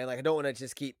bad for him, man. Like I don't want to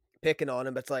just keep picking on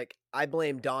him, but it's like I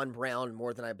blame Don Brown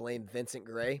more than I blame Vincent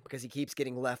Gray because he keeps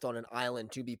getting left on an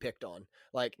island to be picked on.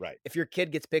 Like Right. if your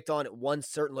kid gets picked on at one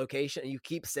certain location and you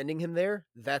keep sending him there,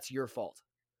 that's your fault.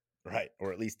 Right.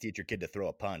 Or at least teach your kid to throw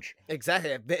a punch. Exactly.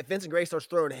 If Vincent Gray starts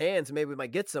throwing hands, maybe we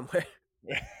might get somewhere.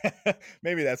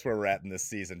 Maybe that's where we're at in this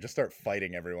season. Just start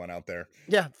fighting everyone out there.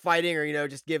 Yeah, fighting or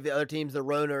just give the other teams the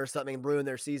Rona or something and ruin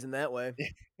their season that way.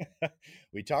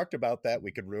 We talked about that.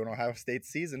 We could ruin Ohio State's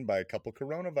season by a couple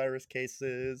coronavirus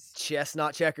cases.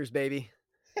 Chestnut checkers, baby.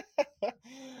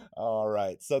 All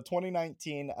right. So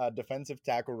 2019 defensive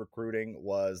tackle recruiting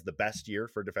was the best year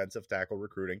for defensive tackle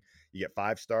recruiting. You get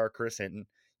 5-star Chris Hinton.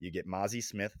 You get Mozzie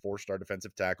Smith, 4-star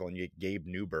defensive tackle, and you get Gabe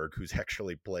Newberg, who's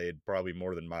actually played probably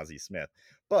more than Mozzie Smith.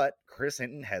 But Chris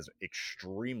Hinton has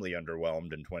extremely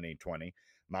underwhelmed in 2020.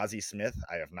 Mozzie Smith,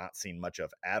 I have not seen much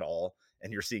of at all.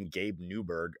 And you're seeing Gabe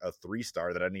Newberg, a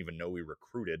 3-star that I didn't even know we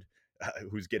recruited,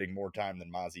 who's getting more time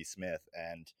than Mozzie Smith.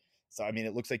 And so, I mean,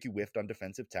 it looks like you whiffed on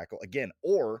defensive tackle again,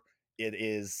 or it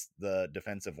is the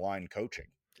defensive line coaching.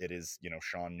 It is,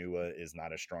 Sean Nua is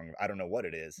not as strong. I don't know what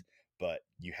it is, but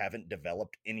you haven't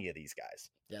developed any of these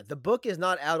guys. Yeah, the book is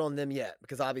not out on them yet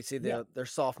because obviously Yeah. they're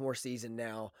sophomore season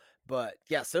now. But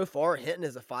yeah, so far Hinton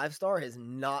as a 5-star has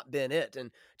not been it.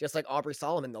 And just like Aubrey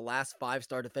Solomon, the last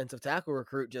 5-star defensive tackle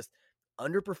recruit just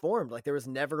underperformed. Like there was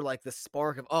never like the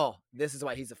spark of, oh, this is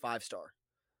why he's a 5-star.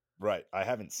 Right. I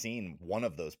haven't seen one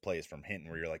of those plays from Hinton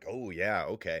where you're like, oh, yeah,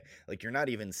 okay. Like you're not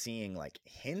even seeing like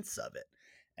hints of it.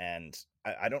 And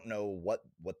I don't know what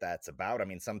that's about. I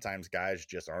mean, sometimes guys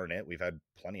just aren't it. We've had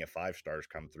plenty of 5-stars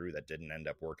come through that didn't end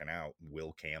up working out.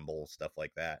 Will Campbell, stuff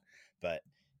like that. But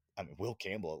I mean, Will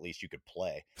Campbell, at least you could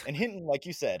play. And Hinton, like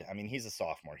you said, I mean, he's a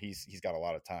sophomore. He's got a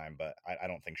lot of time, but I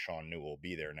don't think Sean New will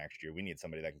be there next year. We need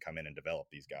somebody that can come in and develop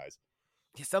these guys.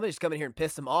 Yeah, somebody just come in here and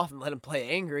piss him off and let him play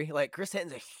angry. Like Chris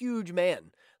Hinton's a huge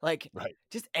man. Like Right.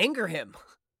 just anger him.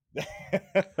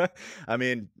 I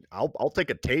mean, I'll take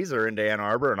a taser into Ann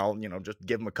Arbor and I'll just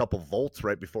give him a couple volts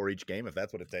right before each game if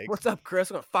that's what it takes. What's up,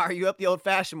 Chris? I'm gonna fire you up the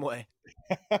old-fashioned way.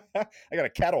 I got a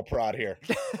cattle prod here.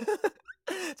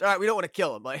 It's all right. We don't want to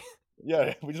kill him. Like,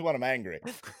 Yeah, we just want him angry.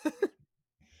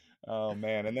 Oh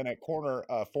man! And then at corner,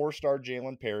 4-star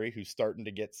Jalen Perry, who's starting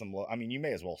to get some. I mean, you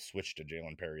may as well switch to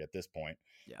Jalen Perry at this point.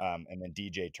 yeah. And then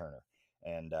DJ Turner,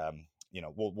 and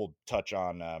we'll touch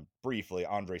on briefly.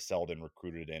 Andre Seldon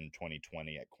recruited in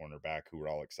 2020 at cornerback, who we're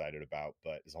all excited about,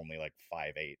 but is only like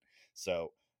 5'8".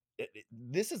 So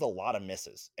this is a lot of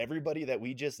misses. Everybody that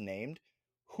we just named,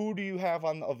 who do you have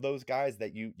on of those guys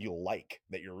that you like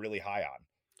that you're really high on?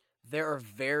 There are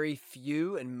very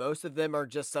few, and most of them are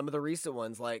just some of the recent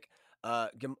ones, like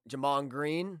Jamon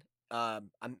Green. I'm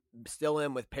still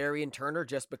in with Perry and Turner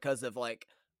just because of like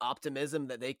optimism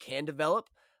that they can develop.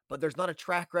 but there's not a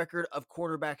track record of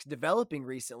quarterbacks developing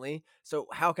recently. So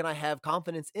how can I have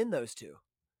confidence in those two?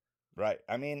 Right.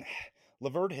 I mean,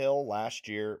 Lavert Hill last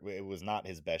year, it was not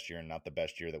his best year and not the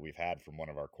best year that we've had from one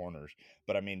of our corners.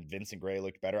 But I mean, Vincent Gray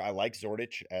looked better. I like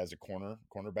Zordich as a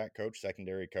cornerback coach,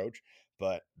 secondary coach.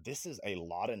 But this is a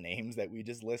lot of names that we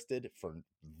just listed for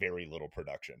very little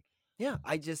production. Yeah,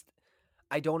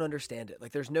 I don't understand it.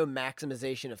 Like, there's no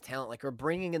maximization of talent. Like, we're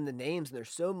bringing in the names, and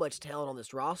there's so much talent on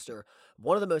this roster.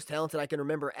 One of the most talented I can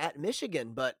remember at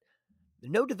Michigan, but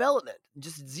no development,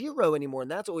 just zero anymore.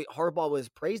 And that's what Harbaugh was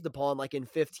praised upon, like in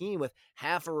 15 with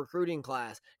half a recruiting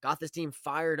class, got this team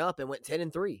fired up and went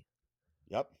 10-3.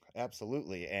 Yep,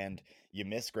 absolutely. And you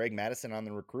miss Greg Madison on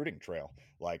the recruiting trail.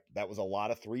 Like that was a lot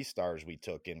of 3 stars we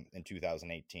took in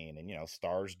 2018. And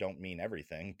stars don't mean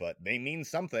everything, but they mean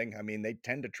something. I mean, they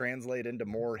tend to translate into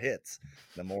more hits,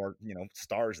 the more,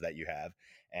 stars that you have.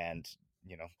 And,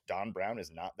 Don Brown is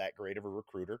not that great of a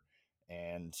recruiter.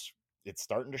 And it's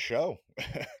starting to show.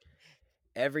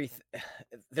 Every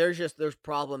there's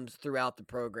problems throughout the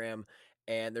program,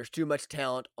 and there's too much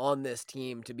talent on this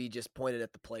team to be just pointed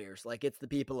at the players. Like, it's the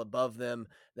people above them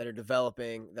that are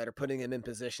developing, that are putting them in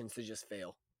positions to just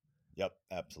fail. Yep,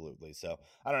 absolutely. So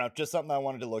I don't know, just something I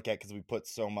wanted to look at because we put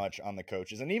so much on the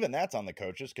coaches, and even that's on the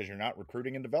coaches because you're not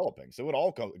recruiting and developing. So it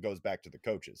all goes back to the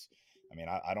coaches. I mean,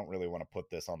 I don't really want to put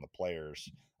this on the players,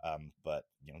 but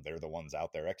they're the ones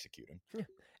out there executing. Yeah.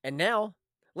 And now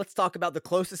let's talk about the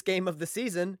closest game of the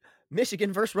season: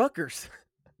 Michigan versus Rutgers.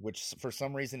 Which for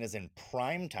some reason is in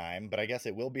prime time, but I guess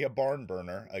it will be a barn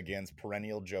burner against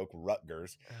perennial joke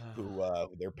Rutgers, who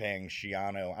they're paying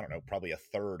Schiano, I don't know, probably a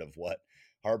third of what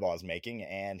Harbaugh's making,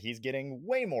 and he's getting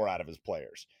way more out of his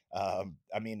players.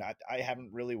 I mean, I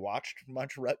haven't really watched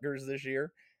much Rutgers this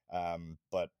year,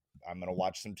 but I'm going to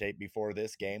watch some tape before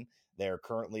this game. They're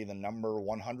currently the number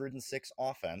 106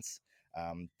 offense.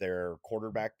 Their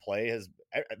quarterback play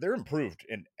they're improved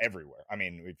in everywhere. I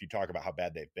mean, if you talk about how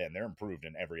bad they've been, they're improved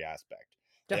in every aspect.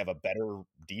 They have a better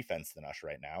defense than us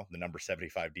right now. The number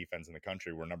 75 defense in the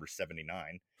country. We're number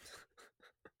 79.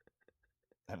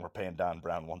 And we're paying Don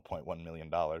Brown $1.1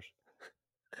 million.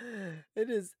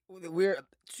 We're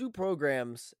two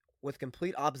programs with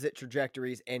complete opposite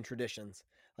trajectories and traditions.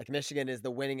 Like, Michigan is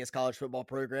the winningest college football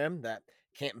program that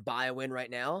can't buy a win right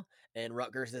now, and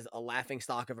Rutgers is a laughing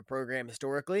stock of a program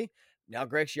historically. Now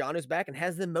Greg Schiano's back and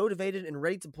has them motivated and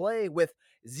ready to play with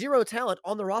zero talent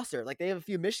on the roster. Like, they have a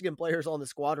few Michigan players on the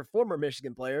squad, or former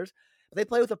Michigan players, but they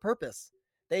play with a purpose.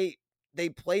 They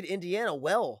played Indiana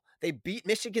well. They beat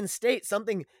Michigan State,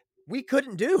 something we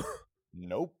couldn't do.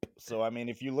 Nope. So, I mean,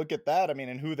 if you look at that, I mean,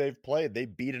 and who they've played, they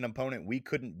beat an opponent we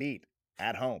couldn't beat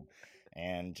at home.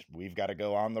 And we've got to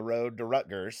go on the road to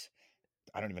Rutgers.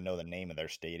 I don't even know the name of their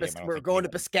stadium. We're going to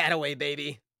Piscataway,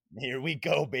 baby. Here we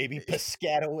go, baby.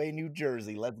 Piscataway, New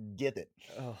Jersey. Let's get it.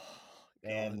 Oh,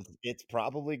 and it's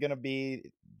probably going to be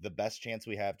the best chance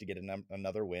we have to get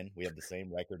another win. We have the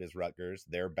same record as Rutgers.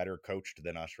 They're better coached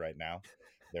than us right now.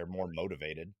 They're more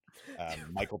motivated.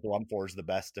 Michael Blumfor is the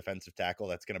best defensive tackle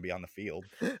that's going to be on the field.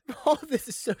 Oh, this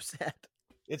is so sad.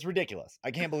 It's ridiculous.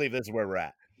 I can't believe this is where we're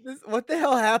at. What the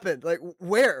hell happened? Like,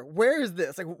 where is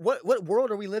this? Like, what world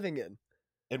are we living in?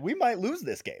 And we might lose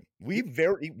this game. We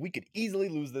could easily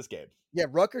lose this game. Yeah,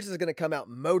 Rutgers is going to come out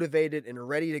motivated and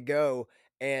ready to go.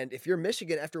 And if you're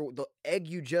Michigan, after the egg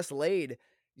you just laid,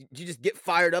 you just get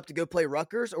fired up to go play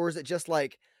Rutgers? Or is it just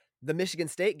like the Michigan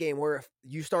State game where if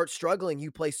you start struggling,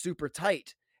 you play super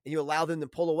tight and you allow them to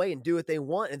pull away and do what they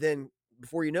want, and then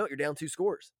before you know it, you're down 2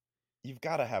 scores? You've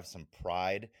got to have some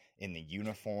pride in the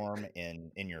uniform,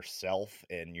 in yourself,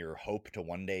 and your hope to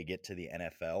one day get to the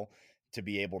NFL, to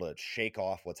be able to shake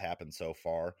off what's happened so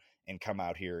far and come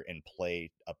out here and play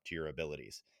up to your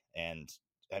abilities. And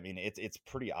I mean, it's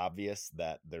pretty obvious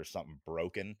that there's something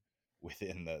broken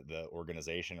within the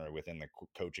organization or within the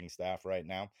coaching staff right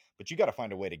now, but you got to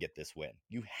find a way to get this win.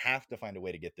 You have to find a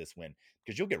way to get this win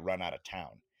because you'll get run out of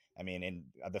town. I mean,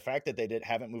 and the fact that they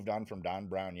haven't moved on from Don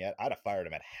Brown yet, I'd have fired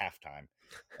him at halftime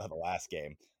of the last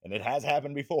game. And it has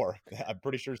happened before. I'm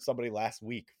pretty sure somebody last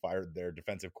week fired their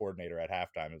defensive coordinator at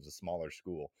halftime. It was a smaller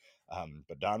school.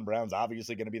 But Don Brown's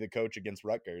obviously going to be the coach against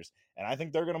Rutgers. And I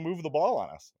think they're going to move the ball on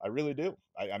us. I really do.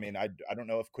 I mean, I don't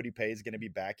know if Kwity Paye is going to be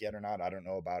back yet or not. I don't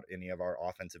know about any of our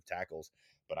offensive tackles.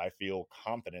 But I feel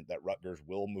confident that Rutgers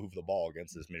will move the ball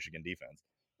against this Michigan defense.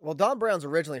 Well, Don Brown's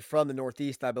originally from the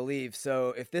Northeast, I believe.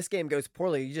 So if this game goes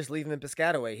poorly, you just leave him in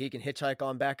Piscataway. He can hitchhike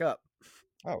on back up.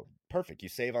 Oh, perfect. You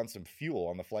save on some fuel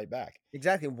on the flight back.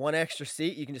 Exactly. One extra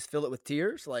seat. You can just fill it with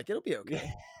tears. Like, it'll be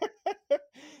okay.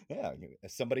 Yeah.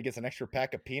 If somebody gets an extra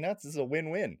pack of peanuts, this is a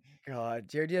win-win. God,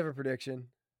 Jared, do you have a prediction?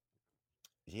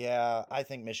 Yeah, I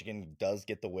think Michigan does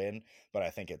get the win, but I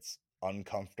think it's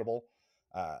uncomfortable.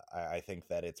 I think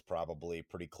that it's probably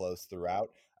pretty close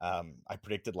throughout. I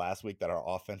predicted last week that our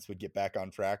offense would get back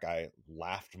on track. I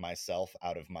laughed myself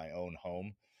out of my own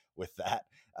home with that.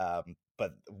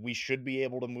 But we should be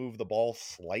able to move the ball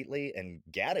slightly, and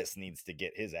Gaddis needs to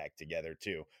get his act together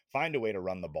too. Find a way to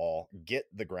run the ball, get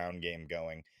the ground game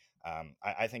going.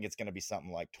 I think it's going to be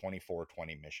something like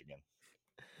 24-20 Michigan.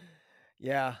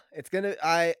 Yeah,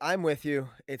 I'm with you.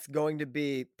 It's going to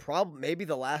be maybe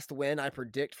the last win I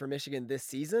predict for Michigan this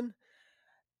season.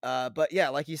 But yeah,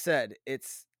 like you said,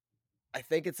 I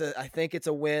think it's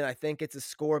a win. I think it's a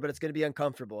score, but it's going to be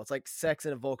uncomfortable. It's like sex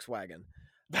in a Volkswagen.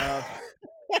 Um,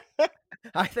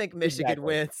 I think Michigan Exactly.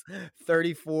 wins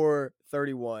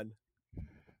 34-31.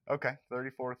 Okay,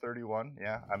 34-31.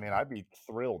 Yeah. I mean, I'd be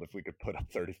thrilled if we could put up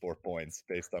 34 points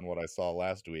based on what I saw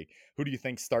last week. Who do you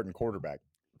think's starting quarterback?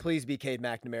 Please be Cade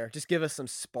McNamara. Just give us some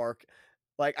spark.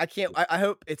 Like I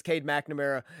hope it's Cade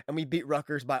McNamara and we beat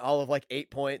Rutgers by all of like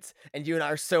 8 points and you and I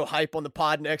are so hype on the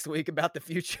pod next week about the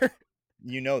future.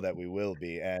 You know that we will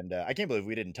be, and I can't believe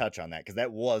we didn't touch on that because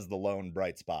that was the lone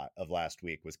bright spot of last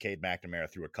week. Was Cade McNamara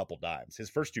threw a couple dimes. His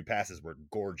first two passes were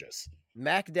gorgeous.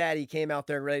 Mac Daddy came out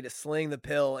there ready to sling the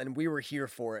pill, and we were here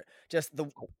for it. It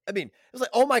was like,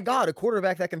 oh my God, a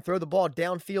quarterback that can throw the ball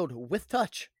downfield with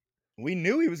touch. We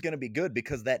knew he was going to be good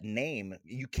because that name,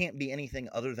 you can't be anything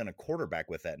other than a quarterback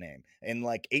with that name. In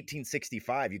like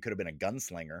 1865, you could have been a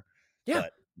gunslinger, Yeah.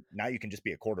 but now you can just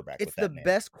be a quarterback It's with the that name.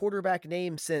 best quarterback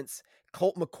name since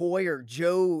Colt McCoy or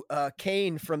Joe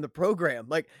Kane from the program.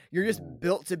 Like, you're just Ooh.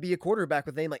 built to be a quarterback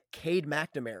with a name like Cade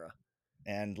McNamara.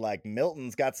 And like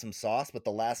Milton's got some sauce, but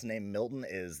the last name Milton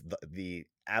is the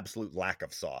absolute lack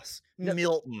of sauce. No,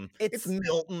 Milton. It's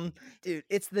Milton. Dude,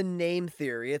 it's the name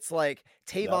theory. It's like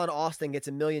Yep. Tavon Austin gets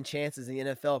a million chances in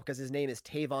the NFL because his name is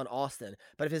Tavon Austin.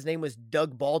 But if his name was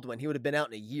Doug Baldwin, he would have been out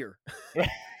in a year.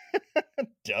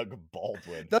 Doug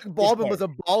Baldwin. Doug Good Baldwin point. was a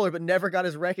baller, but never got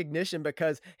his recognition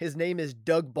because his name is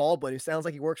Doug Baldwin, who sounds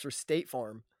like he works for State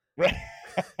Farm.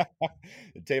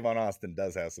 Tavon Austin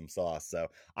does have some sauce, so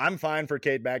I'm fine for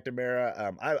Cade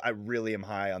McNamara. I really am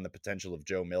high on the potential of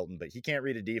Joe Milton, but he can't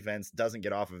read a defense, doesn't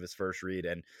get off of his first read,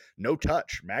 and no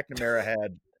touch. McNamara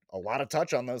had a lot of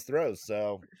touch on those throws,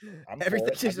 so I'm Everything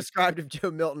for she's it. described of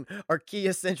Joe Milton are key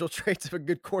essential traits of a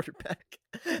good quarterback.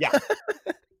 Yeah.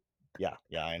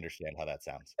 Yeah, I understand how that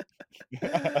sounds.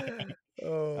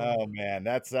 Oh. Oh man,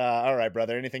 that's all right,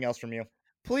 brother. Anything else from you?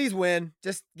 Please win.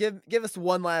 Just give us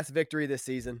one last victory this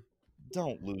season.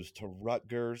 Don't lose to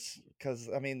Rutgers, because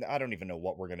I mean, I don't even know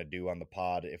what we're gonna do on the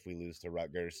pod if we lose to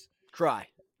Rutgers. Cry.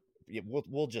 Yeah,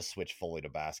 we'll just switch fully to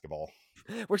basketball.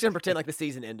 We're just gonna pretend like the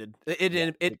season ended. It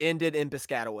ended in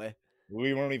Piscataway.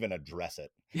 We won't even address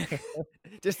it.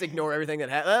 Just ignore everything that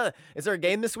happened. Is there a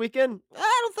game this weekend?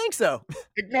 I don't think so.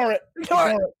 Ignore it. Ignore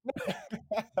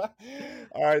it.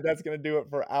 All right, that's going to do it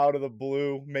for Out of the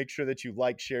Blue. Make sure that you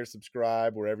like, share,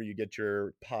 subscribe wherever you get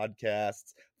your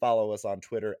podcasts. Follow us on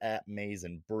Twitter at Maize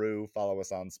and Brew. Follow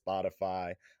us on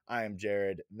Spotify. I am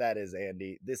Jared. That is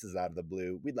Andy. This is Out of the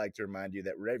Blue. We'd like to remind you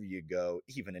that wherever you go,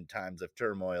 even in times of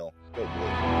turmoil, go blue.